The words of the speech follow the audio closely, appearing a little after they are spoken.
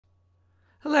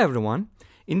Hello everyone.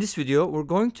 In this video we're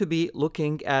going to be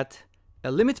looking at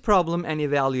a limit problem and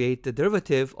evaluate the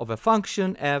derivative of a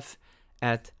function f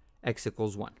at x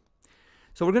equals 1.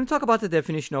 So we're going to talk about the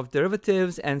definition of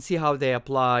derivatives and see how they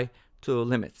apply to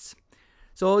limits.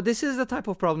 So this is the type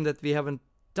of problem that we haven't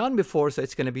done before, so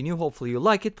it's going to be new. Hopefully you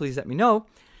like it. Please let me know.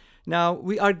 Now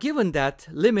we are given that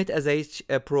limit as h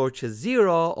approaches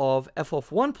 0 of f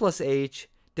of 1 plus h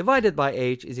divided by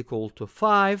h is equal to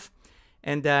 5.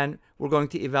 And then we're going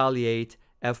to evaluate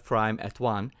f prime at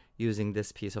 1 using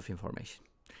this piece of information.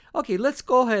 Okay, let's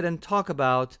go ahead and talk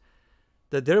about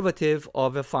the derivative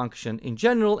of a function in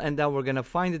general, and then we're going to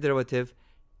find the derivative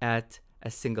at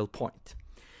a single point.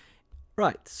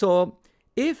 Right, so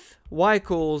if y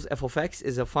equals f of x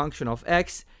is a function of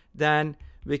x, then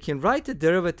we can write the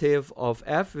derivative of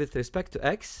f with respect to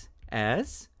x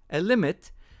as a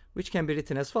limit, which can be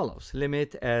written as follows.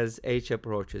 Limit as h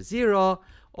approaches 0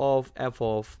 of f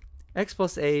of x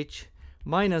plus h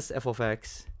minus f of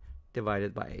x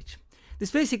divided by h. This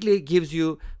basically gives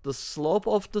you the slope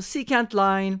of the secant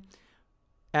line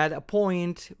at a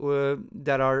point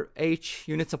that are h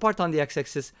units apart on the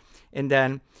x-axis, and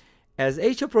then as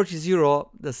h approaches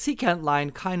 0, the secant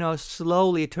line kind of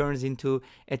slowly turns into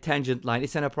a tangent line.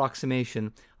 It's an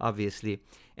approximation, obviously.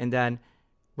 And then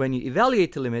when you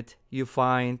evaluate the limit, you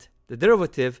find the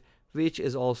derivative, which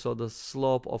is also the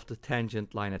slope of the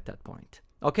tangent line at that point.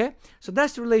 Okay, so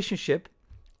that's the relationship.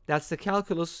 That's the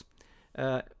calculus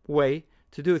way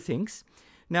to do things.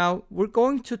 Now we're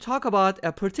going to talk about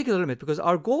a particular limit because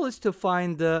our goal is to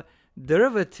find the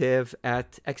derivative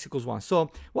at x equals 1.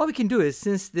 So what we can do is,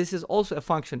 since this is also a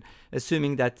function,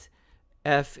 assuming that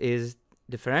f is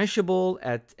differentiable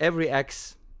at every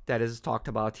x that is talked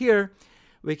about here,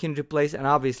 we can replace, and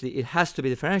obviously it has to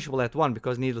be differentiable at 1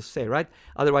 because needless to say, right?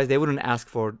 Otherwise they wouldn't ask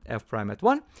for f prime at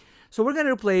 1. So we're going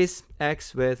to replace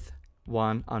x with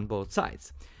 1 on both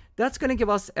sides. That's going to give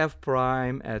us f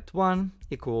prime at 1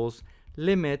 equals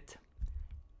limit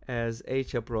as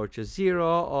h approaches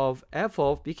 0 of f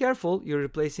of, be careful, you're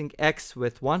replacing x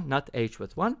with 1, not h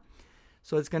with 1.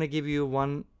 So it's going to give you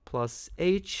 1 plus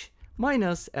h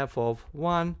minus f of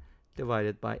 1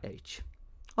 divided by h.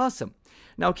 Awesome.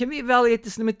 Now can we evaluate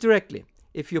this limit directly?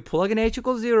 If you plug in h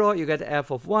equals 0, you get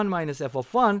f of 1 minus f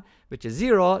of 1, which is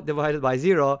 0, divided by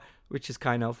 0, which is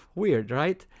kind of weird,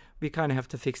 right? We kind of have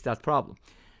to fix that problem.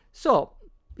 So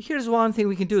here's one thing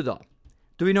we can do though.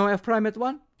 Do we know f prime at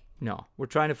 1? No, we're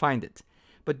trying to find it.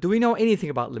 But do we know anything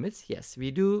about limits? Yes, we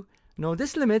do know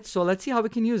this limit, so let's see how we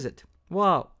can use it.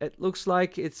 Wow, it looks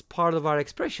like it's part of our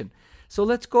expression. So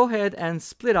let's go ahead and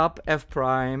split up f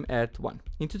prime at 1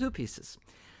 into two pieces.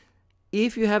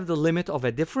 If you have the limit of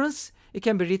a difference, it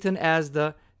can be written as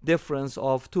the difference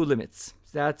of two limits.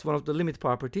 That's one of the limit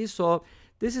properties. So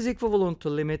this is equivalent to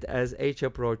limit as h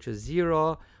approaches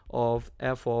 0 of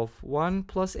f of 1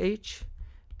 plus h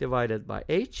divided by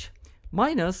h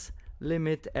minus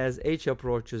limit as h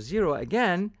approaches 0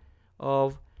 again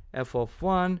of f of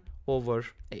 1 over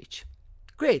h.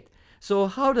 Great. So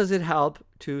how does it help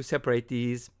to separate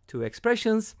these two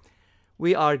expressions?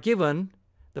 We are given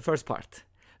the first part.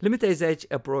 Limit as h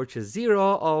approaches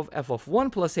 0 of f of 1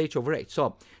 plus h over h.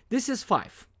 So this is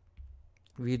 5.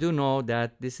 We do know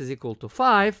that this is equal to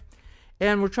 5.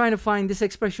 And we're trying to find this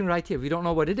expression right here. We don't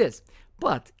know what it is.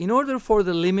 But in order for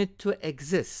the limit to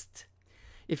exist,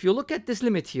 if you look at this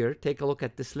limit here, take a look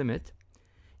at this limit.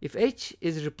 If h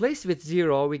is replaced with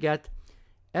 0, we get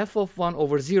f of 1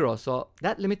 over 0. So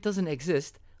that limit doesn't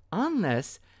exist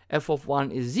unless f of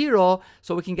 1 is 0.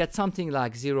 So we can get something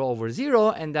like 0 over 0,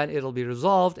 and then it'll be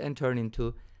resolved and turn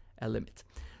into a limit.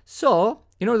 So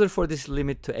in order for this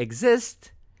limit to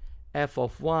exist, f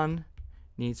of 1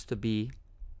 needs to be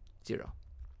 0.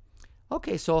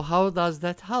 Okay, so how does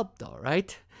that help though,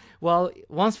 right? Well,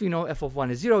 once we know f of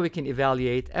 1 is 0, we can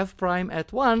evaluate f prime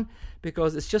at 1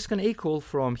 because it's just going to equal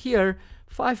from here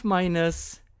 5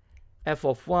 minus f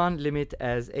of 1 limit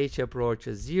as h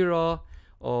approaches 0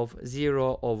 of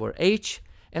 0 over h.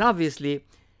 And obviously,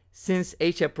 since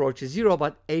h approaches 0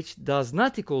 but h does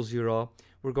not equal 0,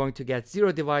 we're going to get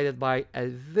 0 divided by a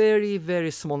very,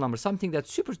 very small number, something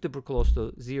that's super, super close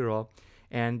to 0.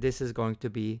 And this is going to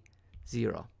be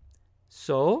 0.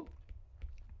 So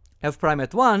f prime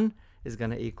at 1 is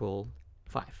going to equal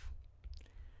 5.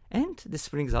 And this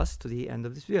brings us to the end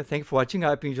of this video. Thank you for watching. I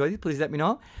hope you enjoyed it. Please let me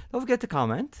know. Don't forget to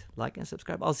comment, like, and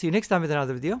subscribe. I'll see you next time with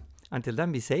another video. Until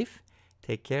then, be safe,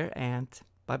 take care, and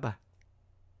bye-bye.